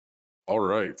All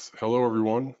right. Hello,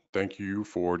 everyone. Thank you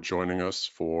for joining us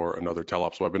for another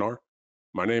Telops webinar.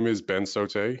 My name is Ben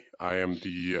Sote. I am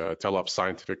the Telops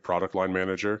Scientific Product Line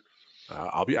Manager.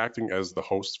 I'll be acting as the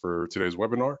host for today's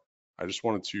webinar. I just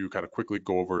wanted to kind of quickly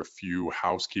go over a few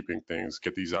housekeeping things,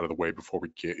 get these out of the way before we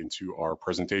get into our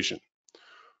presentation.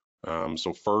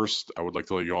 So first, I would like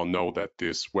to let you all know that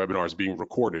this webinar is being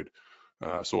recorded.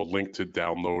 So a link to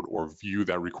download or view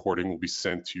that recording will be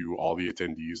sent to all the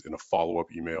attendees in a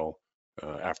follow-up email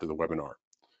after the webinar.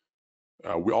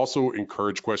 We also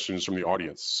encourage questions from the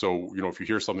audience. So, if you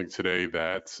hear something today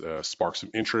that sparks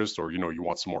some interest or, you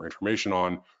want some more information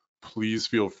on, please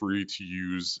feel free to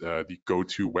use the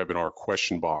GoToWebinar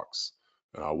question box.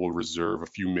 We'll reserve a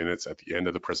few minutes at the end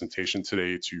of the presentation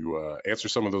today to answer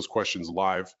some of those questions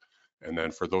live. And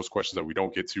then for those questions that we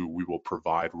don't get to, we will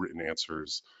provide written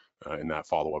answers in that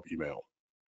follow-up email.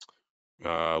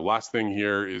 Last thing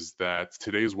here is that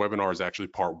today's webinar is actually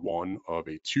part one of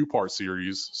a two-part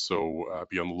series, so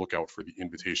be on the lookout for the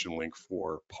invitation link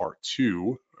for part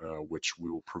two, which we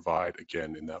will provide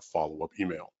again in that follow-up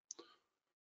email.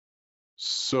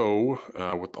 So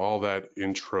with all that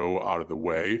intro out of the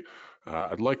way,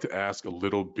 I'd like to ask a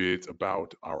little bit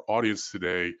about our audience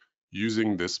today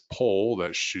using this poll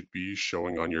that should be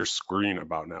showing on your screen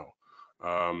about now.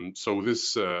 So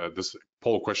this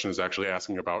poll question is actually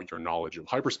asking about your knowledge of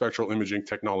hyperspectral imaging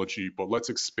technology, but let's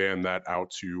expand that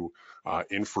out to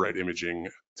infrared imaging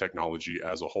technology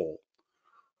as a whole.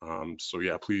 So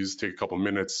yeah, please take a couple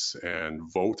minutes and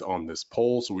vote on this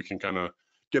poll so we can kind of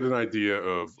get an idea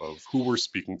of who we're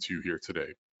speaking to here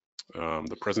today.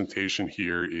 The presentation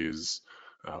here is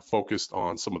focused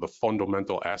on some of the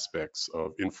fundamental aspects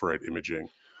of infrared imaging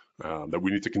that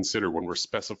we need to consider when we're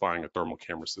specifying a thermal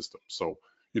camera system. So,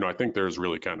 I think there's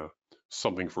really kind of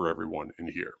something for everyone in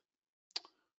here.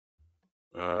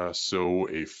 So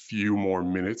a few more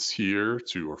minutes here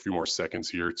or a few more seconds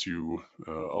here to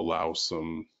allow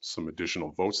some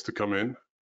additional votes to come in.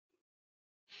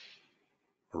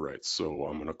 All right, so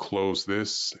I'm gonna close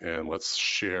this and let's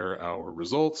share our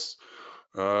results.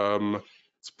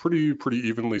 It's pretty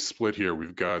evenly split here. We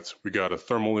got a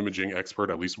thermal imaging expert,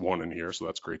 at least one in here, so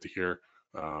that's great to hear.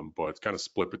 But it's kind of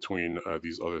split between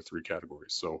these other three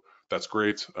categories. So that's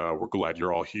great. We're glad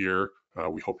you're all here.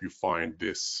 We hope you find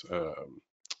this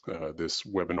this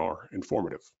webinar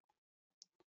informative.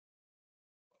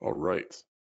 All right.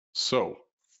 So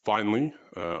finally,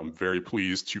 I'm very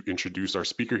pleased to introduce our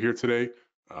speaker here today,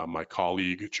 my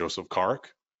colleague Joseph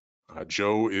Carrock.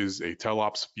 Joe is a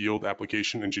Telops field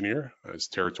application engineer. His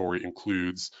territory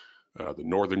includes the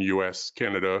northern US,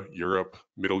 Canada, Europe,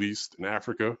 Middle East, and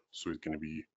Africa. So he's going to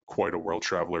be quite a world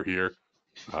traveler here.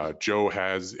 Joe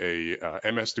has a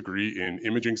MS degree in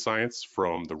imaging science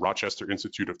from the Rochester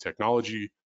Institute of Technology,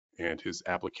 and his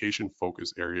application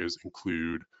focus areas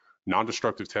include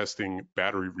non-destructive testing,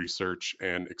 battery research,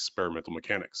 and experimental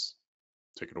mechanics.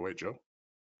 Take it away, Joe.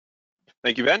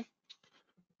 Thank you, Ben.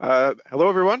 Hello,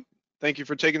 everyone. Thank you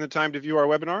for taking the time to view our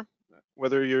webinar.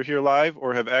 Whether you're here live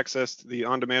or have accessed the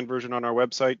on-demand version on our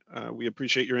website, we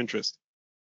appreciate your interest.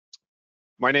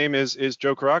 My name is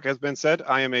Joe Carrock. As Ben said,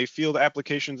 I am a field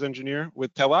applications engineer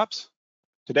with Telops.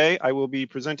 Today, I will be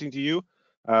presenting to you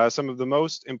some of the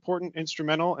most important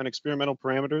instrumental and experimental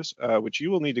parameters which you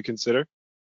will need to consider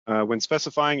when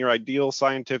specifying your ideal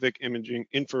scientific imaging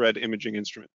infrared imaging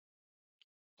instrument.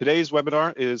 Today's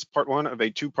webinar is part one of a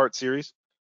two-part series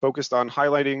focused on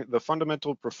highlighting the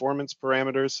fundamental performance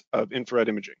parameters of infrared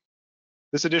imaging.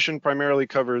 This edition primarily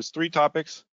covers three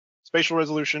topics: spatial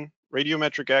resolution,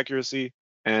 radiometric accuracy,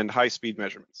 and high-speed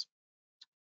measurements.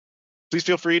 Please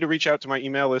feel free to reach out to my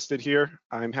email listed here.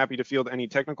 I'm happy to field any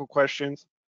technical questions.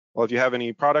 Well, if you have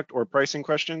any product or pricing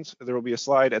questions, there will be a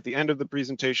slide at the end of the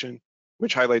presentation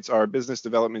which highlights our business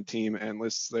development team and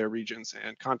lists their regions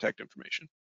and contact information.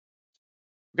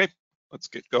 Okay, let's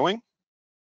get going.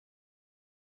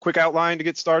 Quick outline to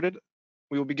get started.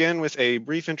 We will begin with a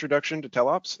brief introduction to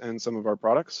Telops and some of our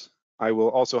products. I will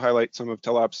also highlight some of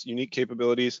Telops' unique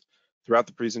capabilities throughout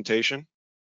the presentation.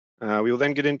 We will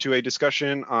then get into a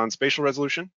discussion on spatial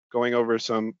resolution, going over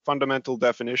some fundamental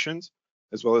definitions,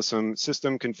 as well as some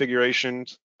system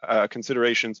configurations,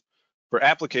 considerations for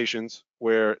applications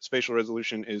where spatial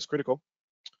resolution is critical.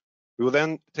 We will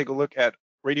then take a look at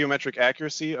radiometric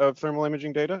accuracy of thermal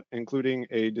imaging data, including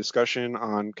a discussion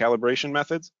on calibration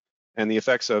methods and the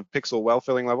effects of pixel well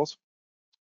filling levels.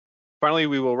 Finally,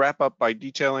 we will wrap up by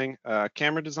detailing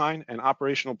camera design and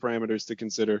operational parameters to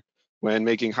consider when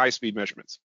making high-speed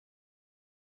measurements.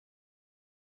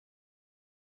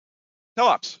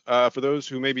 Telops, for those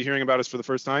who may be hearing about us for the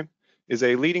first time, is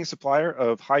a leading supplier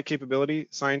of high-capability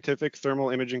scientific thermal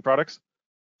imaging products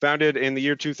Founded in the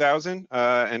year 2000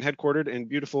 and headquartered in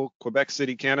beautiful Quebec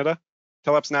City, Canada,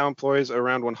 Telops now employs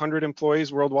around 100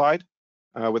 employees worldwide,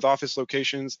 with office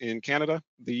locations in Canada,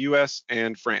 the US,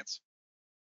 and France.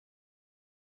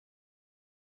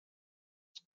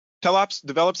 Telops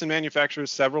develops and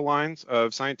manufactures several lines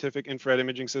of scientific infrared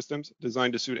imaging systems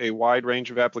designed to suit a wide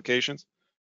range of applications.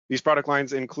 These product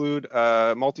lines include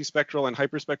multispectral and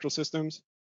hyperspectral systems,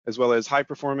 as well as high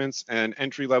performance and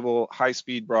entry-level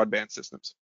high-speed broadband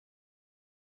systems.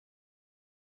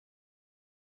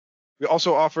 We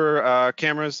also offer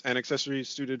cameras and accessories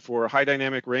suited for high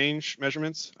dynamic range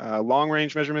measurements, long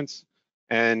range measurements,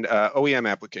 and OEM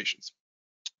applications.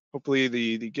 Hopefully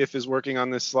the GIF is working on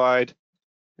this slide,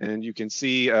 and you can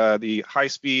see the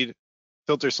high-speed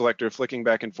filter selector flicking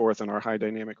back and forth on our high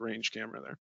dynamic range camera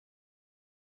there.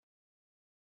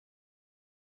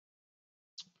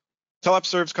 Telops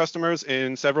serves customers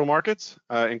in several markets,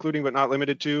 including but not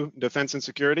limited to defense and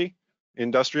security,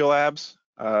 industrial labs,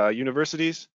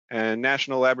 universities, and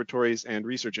national laboratories and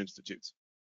research institutes.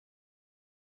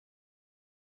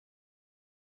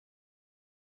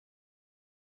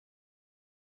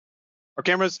 Our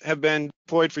cameras have been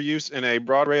deployed for use in a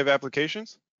broad array of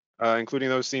applications, including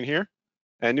those seen here,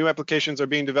 and new applications are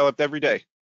being developed every day.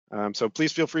 So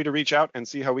please feel free to reach out and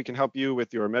see how we can help you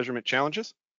with your measurement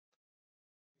challenges.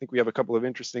 I think we have a couple of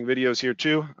interesting videos here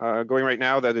too. Going right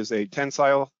now, that is a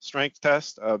tensile strength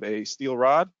test of a steel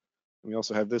rod. And we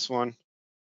also have this one,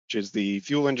 which is the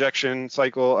fuel injection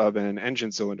cycle of an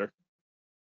engine cylinder.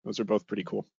 Those are both pretty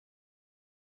cool.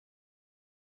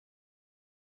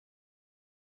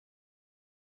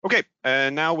 Okay,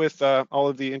 and now with all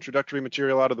of the introductory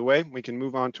material out of the way, we can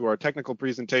move on to our technical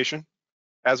presentation.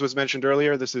 As was mentioned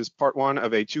earlier, this is part one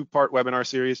of a two-part webinar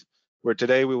series, where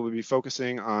today we will be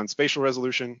focusing on spatial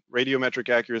resolution, radiometric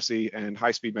accuracy, and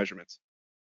high-speed measurements.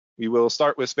 We will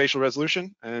start with spatial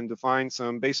resolution and define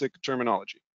some basic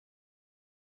terminology.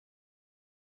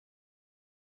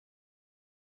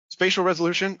 Spatial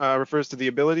resolution refers to the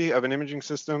ability of an imaging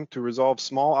system to resolve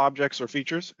small objects or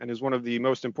features and is one of the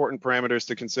most important parameters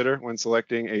to consider when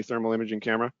selecting a thermal imaging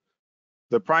camera.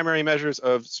 The primary measures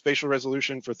of spatial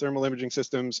resolution for thermal imaging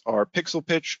systems are pixel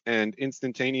pitch and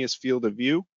instantaneous field of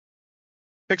view.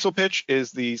 Pixel pitch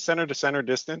is the center-to-center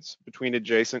distance between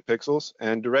adjacent pixels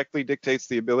and directly dictates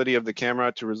the ability of the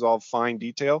camera to resolve fine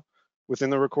detail within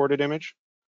the recorded image.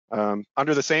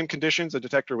 Under the same conditions, a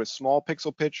detector with small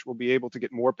pixel pitch will be able to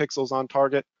get more pixels on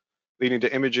target, leading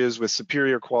to images with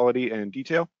superior quality and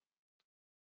detail.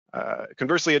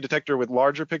 Conversely, a detector with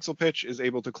larger pixel pitch is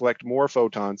able to collect more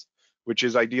photons, which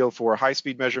is ideal for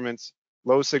high-speed measurements,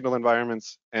 low signal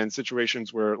environments, and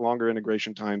situations where longer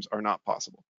integration times are not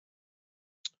possible.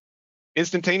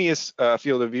 Instantaneous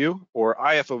field of view, or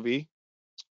IFOV,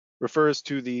 refers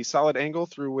to the solid angle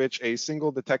through which a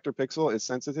single detector pixel is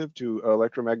sensitive to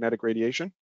electromagnetic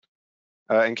radiation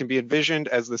and can be envisioned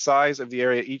as the size of the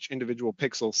area each individual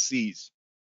pixel sees.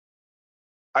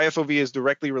 IFOV is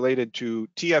directly related to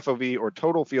TFOV, or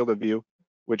total field of view,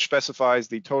 which specifies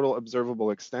the total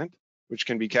observable extent, which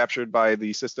can be captured by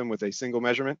the system with a single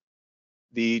measurement.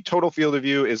 The total field of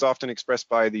view is often expressed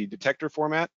by the detector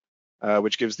format,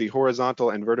 which gives the horizontal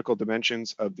and vertical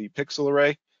dimensions of the pixel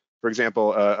array. For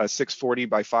example, a 640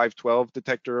 by 512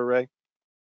 detector array.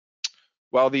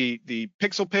 While the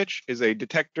pixel pitch is a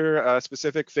detector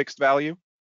specific fixed value,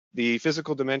 the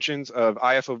physical dimensions of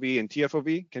IFOV and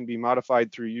TFOV can be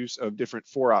modified through use of different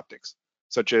optics,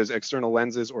 such as external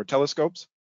lenses or telescopes.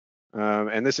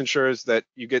 And this ensures that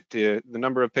you get the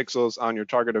number of pixels on your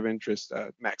target of interest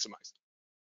maximized.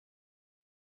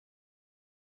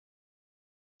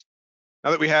 Now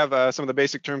that we have some of the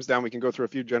basic terms down, we can go through a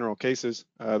few general cases,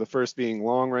 the first being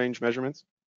long-range measurements.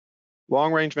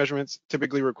 Long-range measurements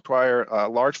typically require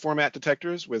large format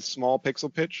detectors with small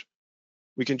pixel pitch.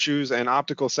 We can choose an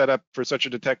optical setup for such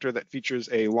a detector that features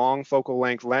a long focal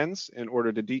length lens in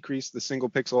order to decrease the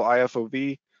single pixel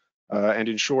IFOV and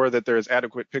ensure that there is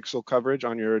adequate pixel coverage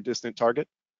on your distant target.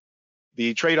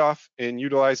 The trade-off in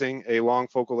utilizing a long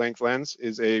focal length lens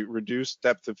is a reduced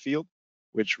depth of field,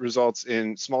 which results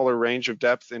in smaller range of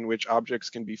depth in which objects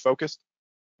can be focused.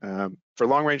 For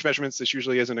long-range measurements, this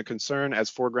usually isn't a concern, as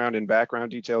foreground and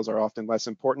background details are often less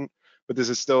important, but this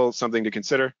is still something to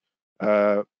consider.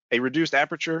 A reduced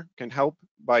aperture can help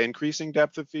by increasing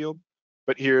depth of field,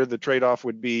 but here the trade-off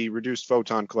would be reduced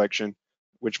photon collection,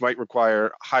 which might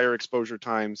require higher exposure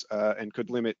times and could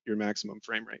limit your maximum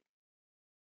frame rate.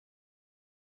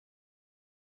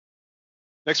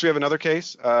 Next, we have another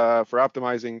case for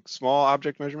optimizing small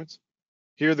object measurements.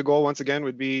 Here, the goal once again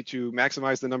would be to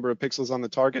maximize the number of pixels on the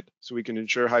target so we can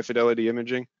ensure high fidelity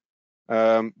imaging.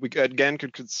 We again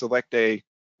could select a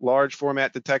large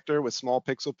format detector with small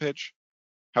pixel pitch.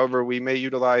 However, we may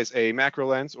utilize a macro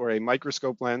lens or a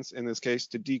microscope lens in this case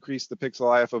to decrease the pixel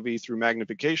IFOV through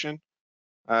magnification.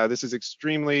 This is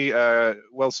extremely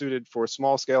well suited for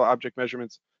small scale object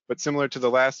measurements, but similar to the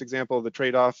last example, the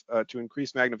trade-off to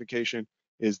increase magnification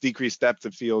is decreased depth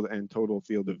of field and total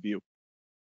field of view.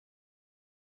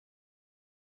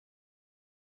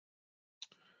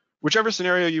 Whichever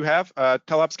scenario you have,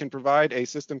 Telops can provide a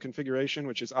system configuration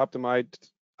which is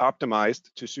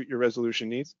optimized to suit your resolution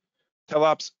needs.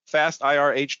 Telops Fast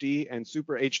IR HD and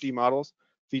Super HD models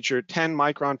feature 10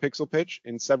 micron pixel pitch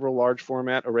in several large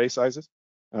format array sizes,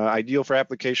 ideal for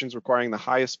applications requiring the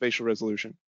highest spatial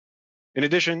resolution. In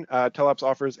addition, Telops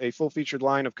offers a full-featured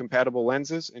line of compatible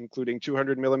lenses, including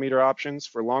 200mm options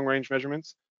for long-range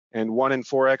measurements and 1 and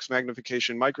 4x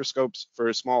magnification microscopes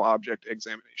for small object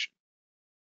examination.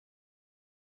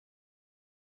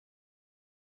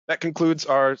 That concludes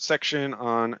our section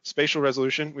on spatial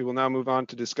resolution. We will now move on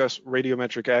to discuss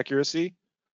radiometric accuracy,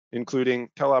 including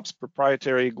Telops'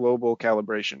 proprietary global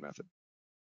calibration method.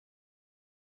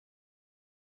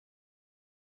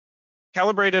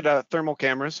 Calibrated thermal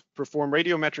cameras perform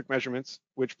radiometric measurements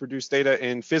which produce data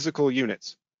in physical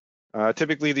units.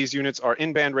 Typically, these units are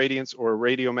in-band radiance or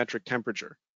radiometric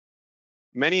temperature.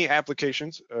 Many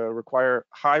applications require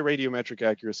high radiometric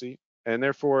accuracy, and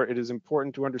therefore it is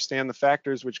important to understand the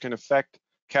factors which can affect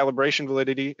calibration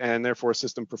validity and therefore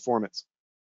system performance.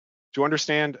 To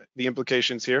understand the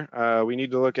implications here, we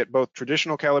need to look at both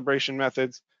traditional calibration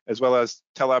methods as well as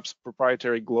Telops'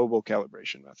 proprietary global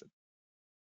calibration method.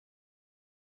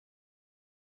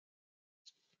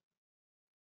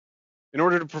 In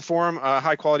order to perform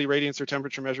high quality radiance or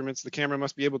temperature measurements, the camera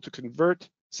must be able to convert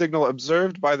signal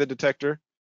observed by the detector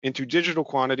into digital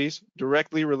quantities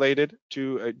directly related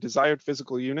to desired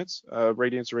physical units of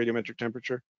radiance or radiometric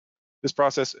temperature. This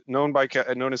process, known as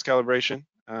calibration,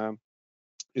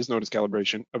 is known as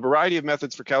calibration. A variety of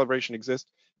methods for calibration exist,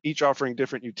 each offering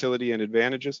different utility and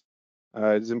advantages.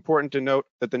 It is important to note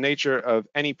that the nature of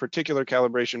any particular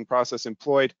calibration process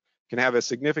employed can have a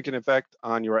significant effect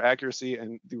on your accuracy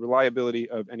and the reliability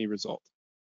of any result.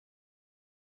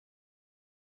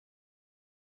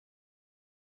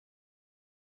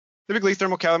 Typically,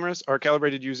 thermal cameras are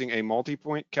calibrated using a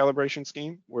multi-point calibration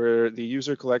scheme where the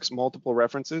user collects multiple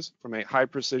references from a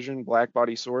high-precision black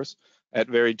body source at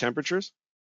varied temperatures.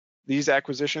 These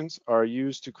acquisitions are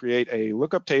used to create a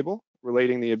lookup table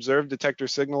relating the observed detector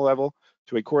signal level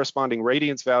to a corresponding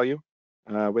radiance value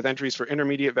with entries for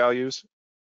intermediate values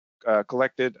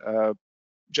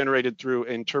generated through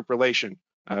interpolation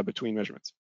between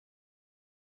measurements.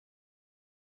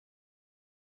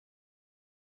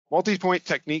 Multi-point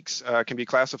techniques can be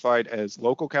classified as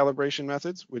local calibration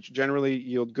methods, which generally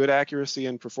yield good accuracy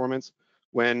and performance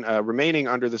when remaining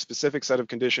under the specific set of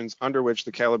conditions under which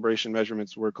the calibration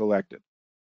measurements were collected.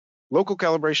 Local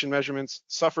calibration measurements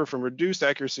suffer from reduced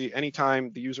accuracy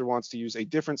anytime the user wants to use a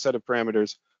different set of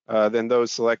parameters than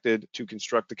those selected to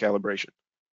construct the calibration.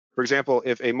 For example,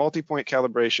 if a multi-point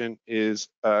calibration is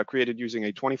created using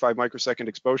a 25 microsecond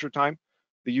exposure time,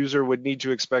 the user would need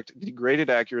to expect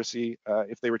degraded accuracy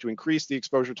if they were to increase the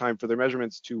exposure time for their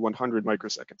measurements to 100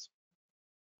 microseconds.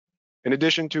 In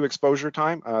addition to exposure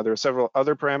time, there are several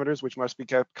other parameters which must be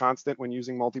kept constant when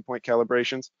using multi-point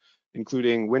calibrations,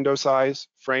 including window size,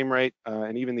 frame rate,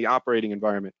 and even the operating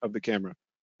environment of the camera.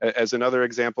 As another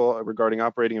example regarding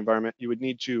operating environment, you would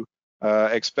need to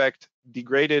expect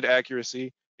degraded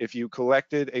accuracy if you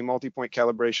collected a multi-point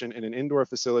calibration in an indoor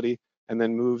facility and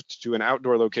then moved to an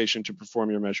outdoor location to perform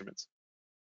your measurements.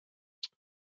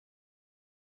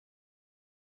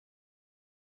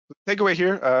 The takeaway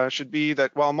here should be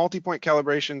that while multi-point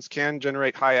calibrations can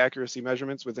generate high accuracy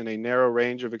measurements within a narrow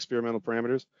range of experimental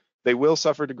parameters, they will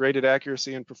suffer degraded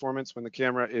accuracy and performance when the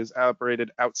camera is operated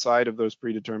outside of those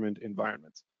predetermined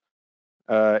environments.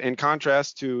 In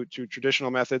contrast to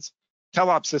traditional methods,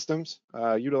 Telops systems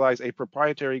utilize a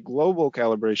proprietary global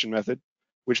calibration method,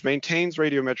 which maintains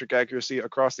radiometric accuracy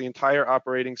across the entire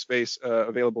operating space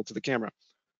available to the camera.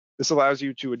 This allows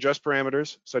you to adjust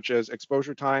parameters such as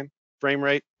exposure time, frame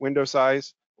rate, window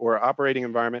size, or operating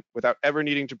environment without ever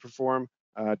needing to perform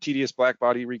tedious black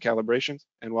body recalibrations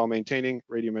and while maintaining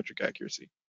radiometric accuracy.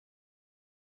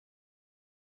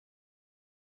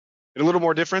 In a little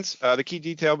more difference, the key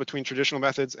detail between traditional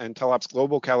methods and Telops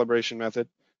global calibration method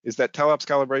is that Telops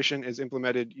calibration is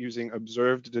implemented using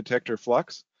observed detector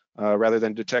flux rather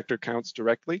than detector counts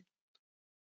directly.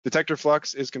 Detector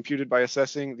flux is computed by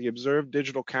assessing the observed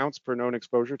digital counts per known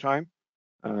exposure time.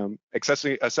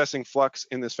 Assessing flux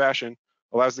in this fashion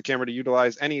allows the camera to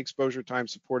utilize any exposure time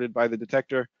supported by the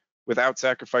detector without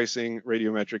sacrificing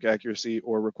radiometric accuracy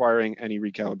or requiring any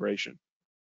recalibration.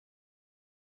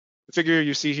 The figure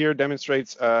you see here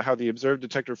demonstrates how the observed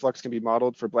detector flux can be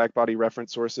modeled for blackbody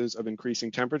reference sources of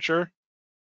increasing temperature.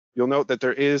 You'll note that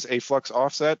there is a flux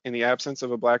offset in the absence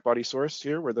of a blackbody source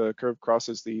here, where the curve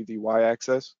crosses the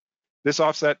y-axis. This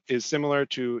offset is similar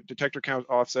to detector count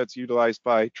offsets utilized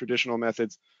by traditional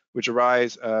methods, which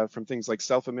arise from things like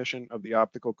self-emission of the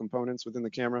optical components within the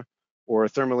camera, or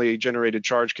thermally generated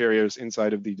charge carriers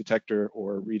inside of the detector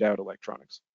or readout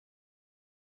electronics.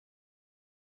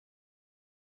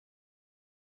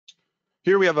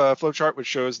 Here we have a flowchart which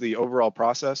shows the overall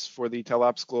process for the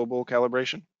Telops global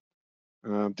calibration.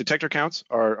 Detector counts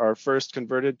are first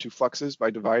converted to fluxes by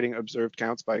dividing observed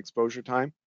counts by exposure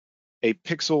time. A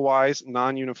pixel-wise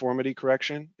non-uniformity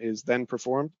correction is then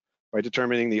performed by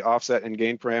determining the offset and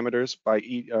gain parameters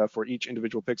for each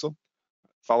individual pixel,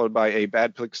 followed by a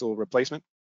bad pixel replacement.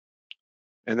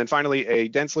 And then finally, a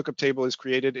dense lookup table is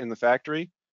created in the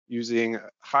factory using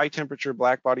high temperature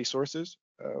blackbody sources,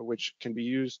 which can be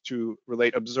used to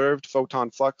relate observed photon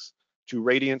flux to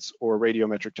radiance or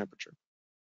radiometric temperature.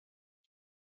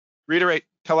 Reiterate,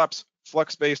 Telops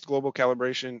flux-based global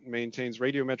calibration maintains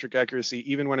radiometric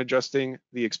accuracy even when adjusting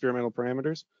the experimental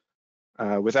parameters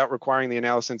without requiring the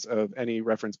analysis of any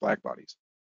reference blackbodies.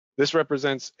 This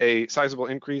represents a sizable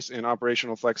increase in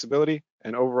operational flexibility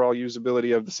and overall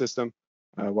usability of the system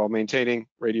while maintaining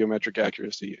radiometric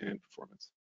accuracy and performance.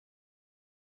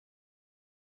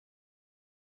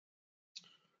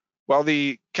 While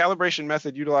the calibration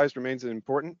method utilized remains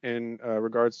important in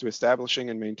regards to establishing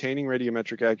and maintaining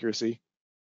radiometric accuracy,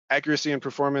 accuracy and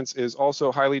performance is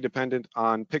also highly dependent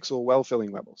on pixel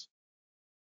well-filling levels.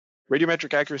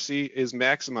 Radiometric accuracy is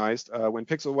maximized when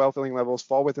pixel well-filling levels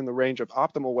fall within the range of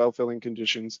optimal well-filling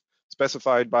conditions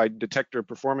specified by detector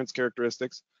performance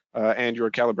characteristics and your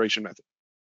calibration method.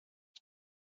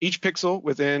 Each pixel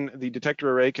within the detector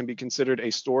array can be considered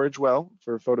a storage well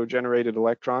for photo-generated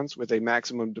electrons with a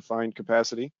maximum defined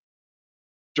capacity.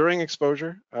 During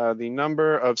exposure, the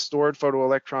number of stored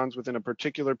photoelectrons within a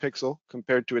particular pixel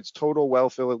compared to its total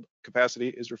well-filled capacity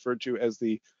is referred to as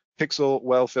the pixel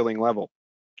well-filling level.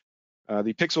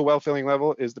 The pixel well-filling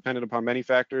level is dependent upon many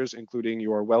factors, including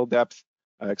your well depth,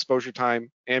 exposure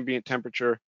time, ambient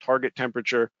temperature, target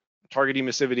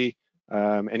emissivity,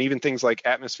 and even things like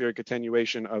atmospheric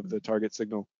attenuation of the target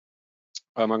signal,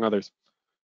 among others.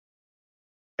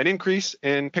 An increase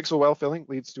in pixel well-filling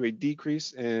leads to a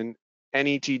decrease in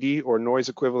NETD, or noise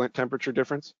equivalent temperature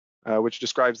difference, which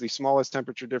describes the smallest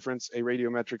temperature difference a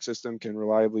radiometric system can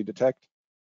reliably detect.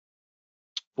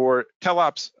 For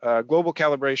Telops global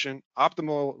calibration,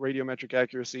 optimal radiometric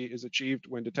accuracy is achieved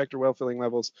when detector well-filling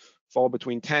levels fall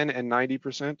between 10 and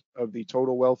 90% of the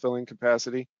total well-filling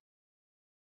capacity.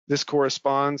 This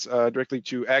corresponds directly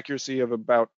to accuracy of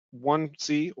about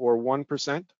 1C or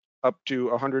 1% up to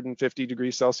 150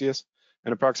 degrees Celsius,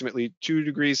 and approximately 2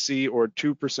 degrees C or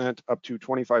 2% up to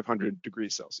 2500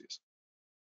 degrees Celsius.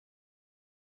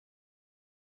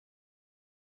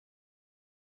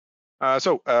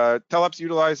 Telops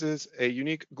utilizes a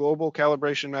unique global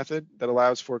calibration method that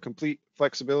allows for complete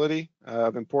flexibility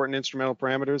of important instrumental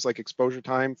parameters like exposure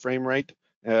time, frame rate,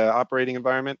 operating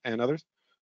environment, and others,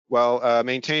 while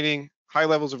maintaining high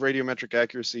levels of radiometric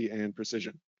accuracy and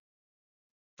precision.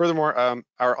 Furthermore,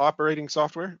 our operating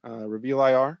software, Reveal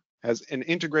IR, has an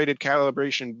integrated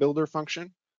calibration builder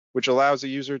function, which allows a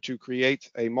user to create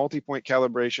a multi-point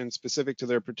calibration specific to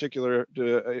their particular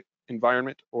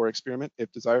environment or experiment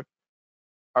if desired.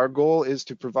 Our goal is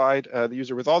to provide the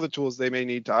user with all the tools they may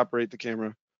need to operate the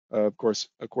camera, of course,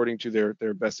 according to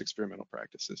their best experimental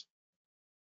practices.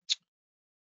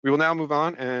 We will now move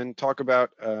on and talk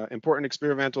about important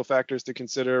experimental factors to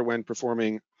consider when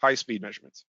performing high-speed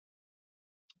measurements.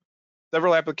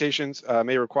 Several applications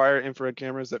may require infrared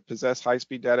cameras that possess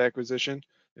high-speed data acquisition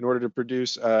in order to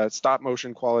produce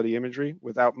stop-motion quality imagery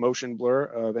without motion blur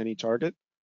of any target.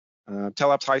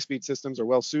 Telops high-speed systems are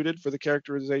well suited for the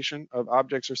characterization of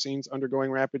objects or scenes undergoing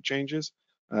rapid changes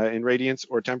in radiance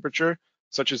or temperature,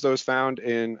 such as those found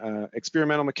in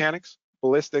experimental mechanics,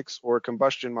 ballistics, or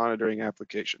combustion monitoring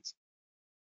applications.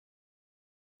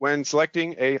 When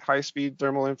selecting a high-speed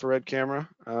thermal infrared camera,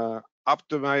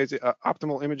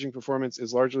 optimal imaging performance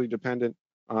is largely dependent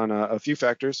on a few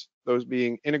factors, those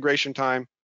being integration time,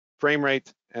 frame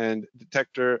rate, and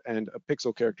detector and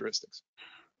pixel characteristics.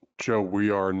 Joe, we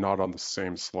are not on the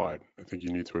same slide. I think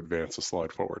you need to advance a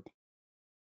slide forward.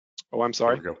 Oh, I'm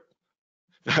sorry. There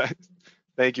we go.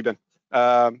 Thank you, Ben.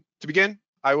 To begin,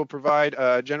 I will provide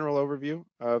a general overview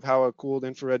of how a cooled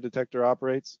infrared detector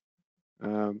operates.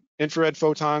 Infrared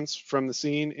photons from the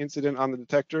scene incident on the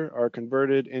detector are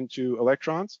converted into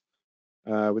electrons,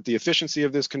 with the efficiency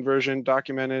of this conversion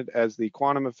documented as the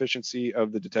quantum efficiency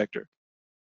of the detector.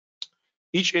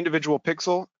 Each individual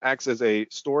pixel acts as a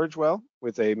storage well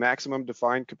with a maximum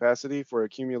defined capacity for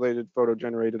accumulated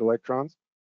photo-generated electrons.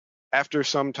 After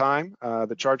some time,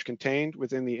 the charge contained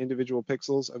within the individual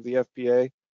pixels of the FPA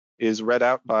is read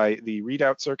out by the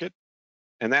readout circuit,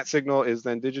 and that signal is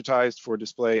then digitized for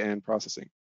display and processing.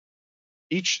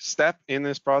 Each step in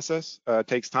this process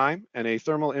takes time, and a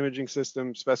thermal imaging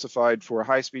system specified for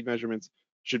high-speed measurements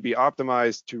should be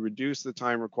optimized to reduce the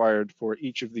time required for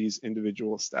each of these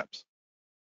individual steps.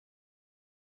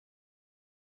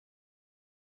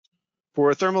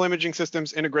 For thermal imaging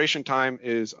systems, integration time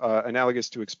is analogous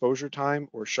to exposure time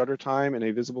or shutter time in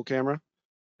a visible camera,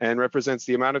 and represents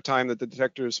the amount of time that the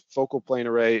detector's focal plane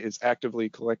array is actively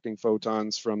collecting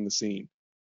photons from the scene.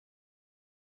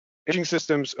 Imaging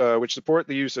systems which support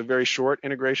the use of very short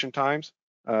integration times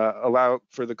allow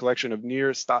for the collection of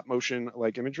near stop motion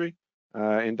like imagery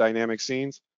in dynamic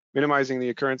scenes, minimizing the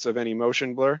occurrence of any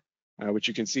motion blur, which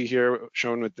you can see here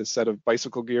shown with this set of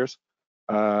bicycle gears.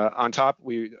 On top,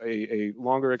 a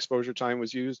longer exposure time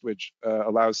was used, which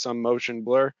allows some motion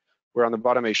blur, where on the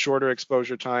bottom a shorter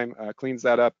exposure time cleans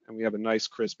that up, and we have a nice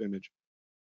crisp image.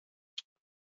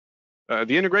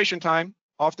 The integration time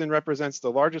often represents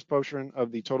the largest portion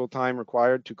of the total time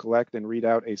required to collect and read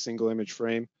out a single image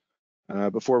frame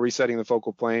before resetting the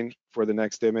focal plane for the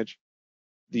next image.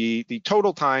 The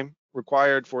total time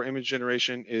required for image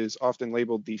generation is often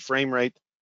labeled the frame rate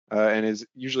and is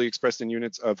usually expressed in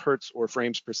units of hertz or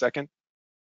frames per second.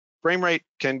 Frame rate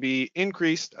can be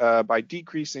increased by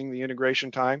decreasing the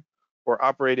integration time or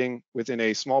operating within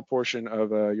a small portion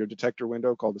of your detector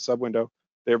window called the subwindow,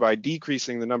 thereby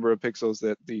decreasing the number of pixels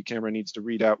that the camera needs to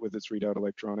read out with its readout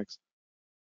electronics.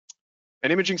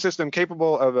 An imaging system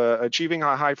capable of achieving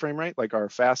a high frame rate, like our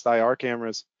fast IR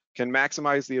cameras, can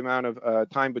maximize the amount of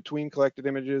time between collected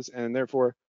images and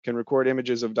therefore can record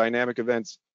images of dynamic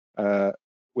events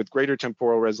with greater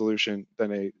temporal resolution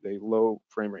than a low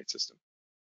frame rate system.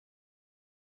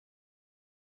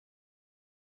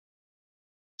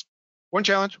 One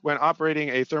challenge when operating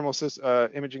a thermal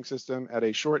imaging system at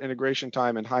a short integration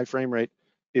time and high frame rate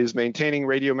is maintaining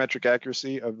radiometric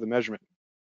accuracy of the measurement.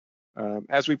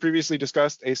 As we previously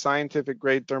discussed, a scientific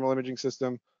grade thermal imaging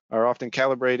system are often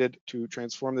calibrated to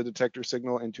transform the detector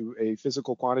signal into a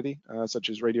physical quantity, such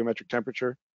as radiometric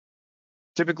temperature.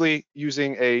 Typically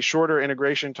using a shorter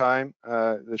integration time,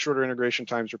 the shorter integration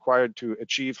times required to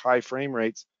achieve high frame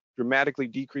rates dramatically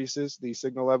decreases the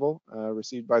signal level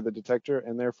received by the detector,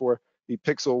 and therefore the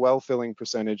pixel well filling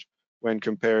percentage when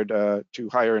compared to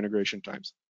higher integration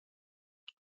times.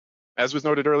 As was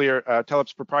noted earlier,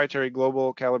 Telops proprietary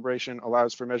global calibration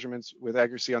allows for measurements with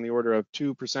accuracy on the order of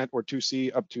 2% or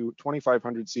 2C up to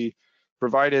 2500 C,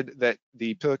 provided that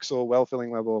the pixel well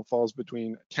filling level falls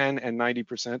between 10 and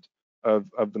 90%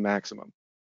 of the maximum.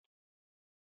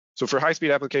 So for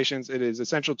high-speed applications, it is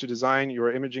essential to design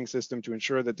your imaging system to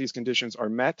ensure that these conditions are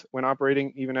met when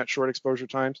operating even at short exposure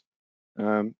times.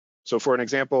 So for an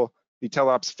example, the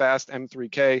Telops Fast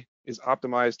M3K is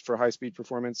optimized for high-speed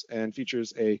performance and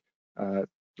features a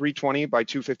 320 by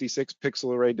 256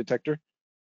 pixel array detector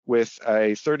with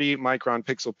a 30 micron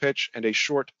pixel pitch and a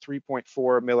short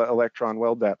 3.4 millielectron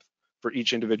well depth for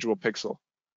each individual pixel.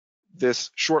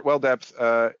 This short well depth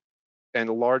and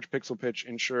a large pixel pitch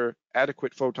ensure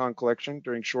adequate photon collection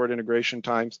during short integration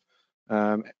times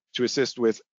to assist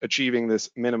with achieving this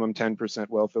minimum 10%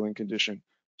 well filling condition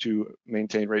to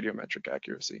maintain radiometric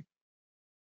accuracy.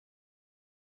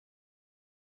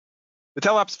 The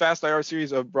Telops Fast IR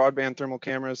series of broadband thermal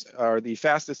cameras are the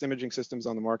fastest imaging systems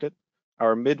on the market.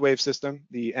 Our mid-wave system,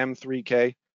 the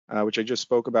M3K, which I just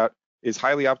spoke about, is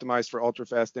highly optimized for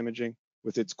ultra-fast imaging.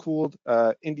 With its cooled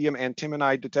indium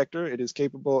antimonide detector, it is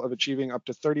capable of achieving up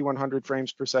to 3100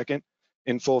 frames per second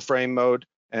in full frame mode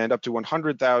and up to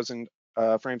 100,000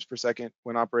 frames per second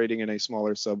when operating in a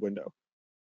smaller subwindow.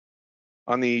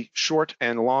 On the short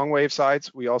and long wave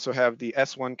sides, we also have the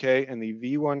S1K and the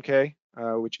V1K,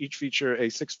 which each feature a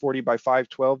 640 by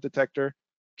 512 detector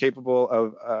capable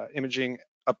of imaging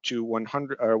up to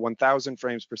 1000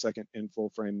 frames per second in full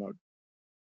frame mode.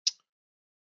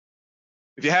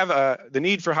 If you have the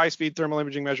need for high-speed thermal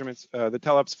imaging measurements, the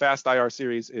Telops Fast IR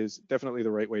series is definitely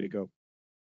the right way to go.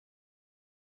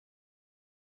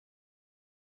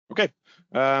 Okay,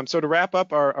 so to wrap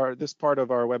up this part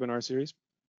of our webinar series,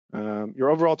 your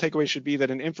overall takeaway should be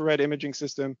that an infrared imaging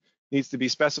system needs to be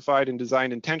specified and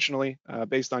designed intentionally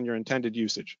based on your intended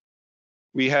usage.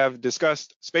 We have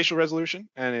discussed spatial resolution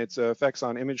and its effects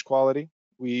on image quality.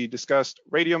 we discussed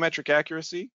radiometric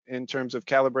accuracy in terms of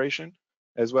calibration,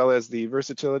 as well as the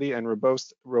versatility and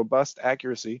robust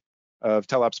accuracy of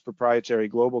Telops' proprietary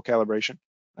global calibration,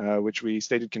 which we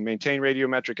stated can maintain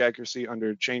radiometric accuracy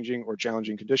under changing or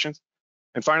challenging conditions.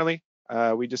 And finally,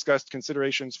 we discussed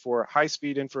considerations for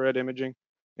high-speed infrared imaging,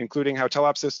 including how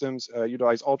Telops systems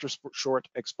utilize ultra-short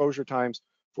exposure times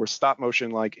for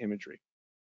stop-motion-like imagery.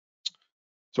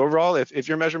 So overall, if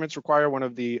your measurements require one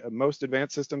of the most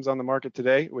advanced systems on the market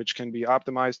today, which can be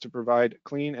optimized to provide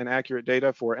clean and accurate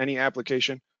data for any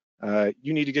application,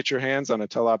 you need to get your hands on a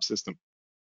Telops system.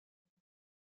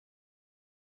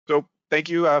 So thank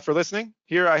you for listening.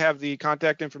 Here I have the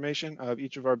contact information of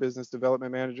each of our business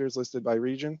development managers listed by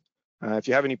region. If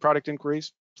you have any product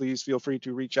inquiries, please feel free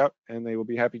to reach out and they will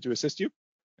be happy to assist you.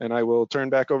 And I will turn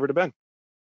back over to Ben.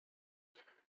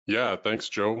 Yeah, thanks,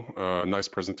 Joe. Nice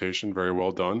presentation, very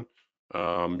well done.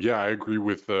 Yeah, I agree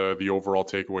with the overall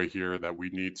takeaway here that we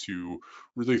need to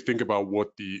really think about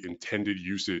what the intended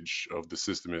usage of the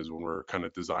system is when we're kind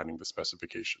of designing the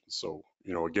specifications. So,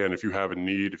 you know, again, if you have a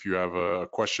need, if you have a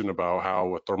question about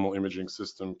how a thermal imaging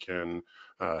system can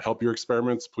help your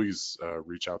experiments, please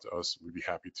reach out to us. We'd be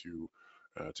happy to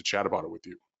chat about it with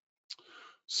you.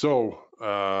 So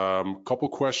a couple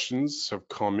questions have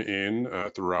come in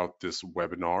throughout this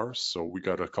webinar. So we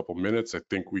got a couple minutes. I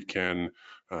think we can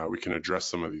address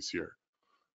some of these here.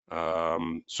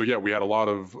 So yeah, we had a lot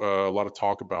of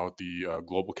talk about the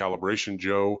global calibration,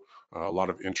 Joe. A lot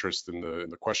of interest in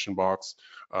the question box.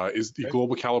 Is the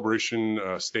global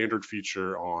calibration standard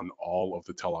feature on all of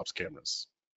the Telops cameras?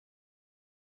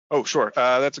 Oh, sure.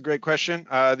 That's a great question.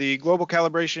 The global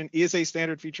calibration is a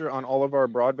standard feature on all of our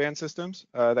broadband systems.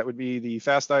 That would be the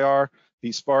fast IR,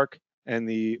 the Spark, and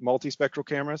the multispectral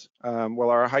cameras. While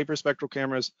our hyperspectral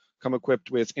cameras come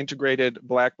equipped with integrated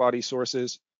black body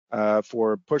sources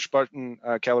for push button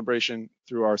calibration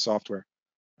through our software.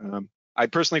 I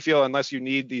personally feel unless you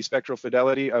need the spectral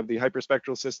fidelity of the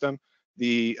hyperspectral system,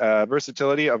 the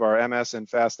versatility of our MS and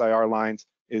fast IR lines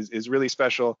is really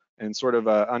special and sort of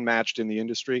unmatched in the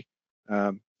industry.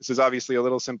 This is obviously a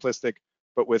little simplistic,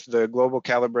 but with the global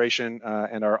calibration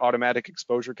and our automatic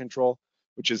exposure control,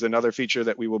 which is another feature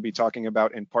that we will be talking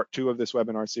about in part 2 of this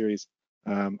webinar series,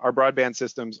 our broadband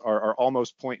systems are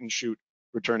almost point and shoot,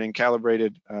 returning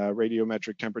calibrated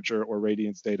radiometric temperature or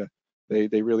radiance data.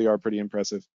 They really are pretty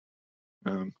impressive.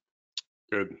 Good.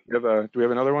 Do we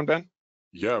have another one, Ben?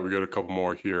 Yeah, we got a couple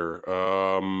more here.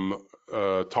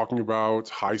 Talking about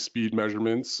high-speed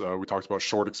measurements, we talked about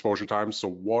short exposure times. So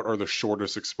what are the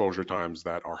shortest exposure times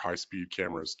that our high-speed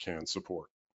cameras can support?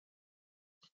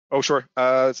 Oh, sure.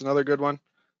 That's another good one.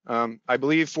 I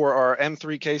believe for our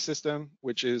M3K system,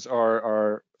 which is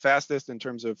our fastest in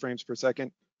terms of frames per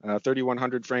second,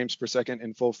 3,100 frames per second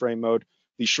in full frame mode,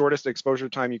 the shortest exposure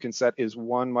time you can set is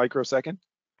 1 microsecond.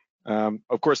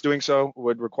 Of course, doing so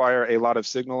would require a lot of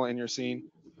signal in your scene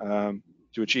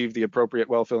to achieve the appropriate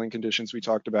well-filling conditions we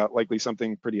talked about, likely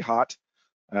something pretty hot.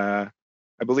 I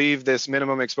believe this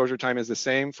minimum exposure time is the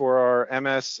same for our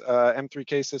MS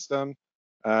M3K system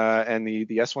and the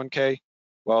S1K.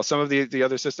 While some of the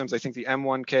other systems, I think the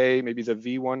M1K, maybe the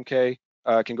V1K,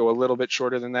 can go a little bit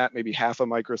shorter than that, maybe half a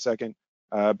microsecond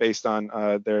based on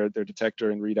their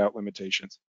detector and readout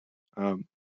limitations.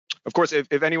 Of course,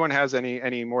 if anyone has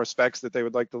any more specs that they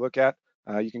would like to look at,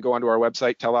 you can go onto our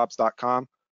website, telops.com,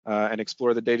 and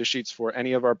explore the data sheets for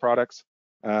any of our products.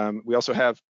 We also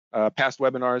have past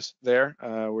webinars there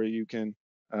where you can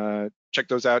check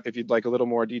those out if you'd like a little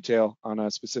more detail on a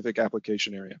specific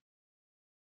application area.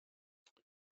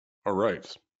 All right.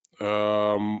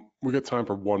 We got time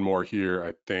for one more here,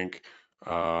 I think.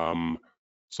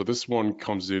 So this one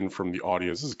comes in from the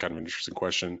audience. This is kind of an interesting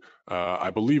question.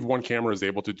 I believe one camera is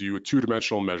able to do a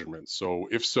 2-dimensional measurement. So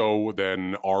if so,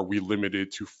 then are we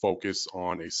limited to focus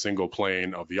on a single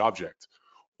plane of the object?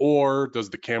 Or does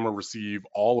the camera receive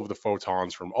all of the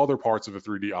photons from other parts of a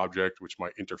 3D object, which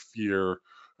might interfere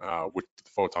with the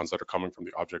photons that are coming from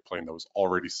the object plane that was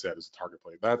already set as a target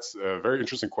plane? That's a very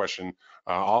interesting question.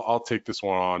 I'll take this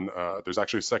one on. There's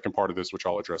actually a second part of this, which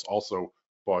I'll address also,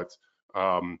 but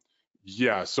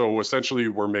yeah, so essentially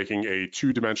we're making a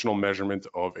 2-dimensional measurement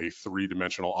of a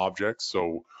 3-dimensional object.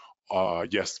 So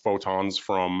yes, photons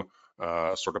from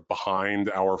sort of behind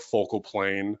our focal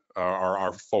plane,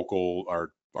 our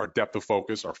depth of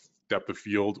focus, our depth of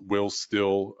field will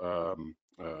still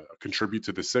contribute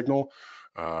to the signal.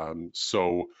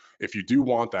 So if you do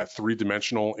want that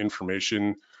 3-dimensional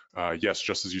information, yes,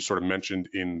 just as you sort of mentioned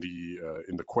in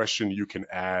the question, you can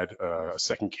add a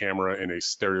second camera in a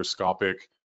stereoscopic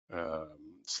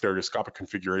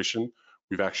configuration,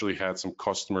 We've actually had some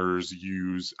customers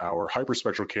use our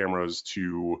hyperspectral cameras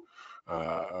to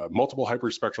multiple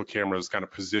hyperspectral cameras kind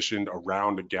of positioned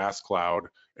around a gas cloud.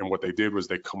 And what they did was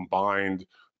they combined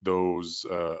those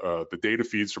the data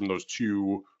feeds from those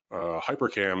two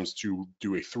hypercams to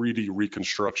do a 3D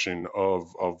reconstruction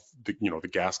of the the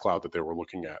gas cloud that they were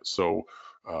looking at. So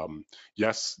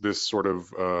yes, this sort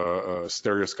of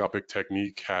stereoscopic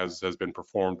technique has been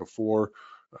performed before.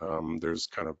 There's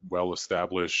kind of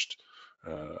well-established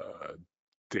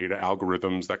data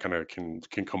algorithms that kind of can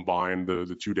combine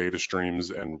the two data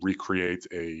streams and recreate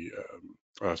a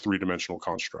three-dimensional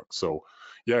construct. So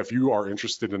yeah, if you are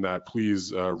interested in that,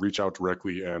 please reach out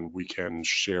directly and we can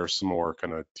share some more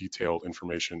kind of detailed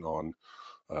information on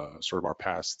sort of our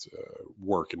past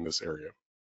work in this area.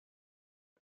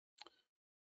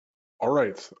 All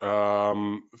right.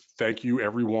 Thank you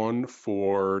everyone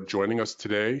for joining us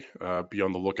today. Be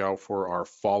on the lookout for our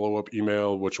follow-up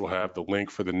email, which will have the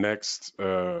link for the next,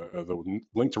 the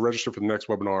link to register for the next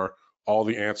webinar, all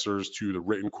the answers to the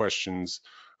written questions,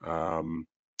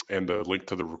 and the link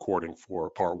to the recording for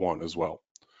part 1 as well.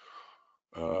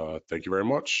 Thank you very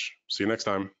much. See you next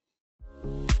time.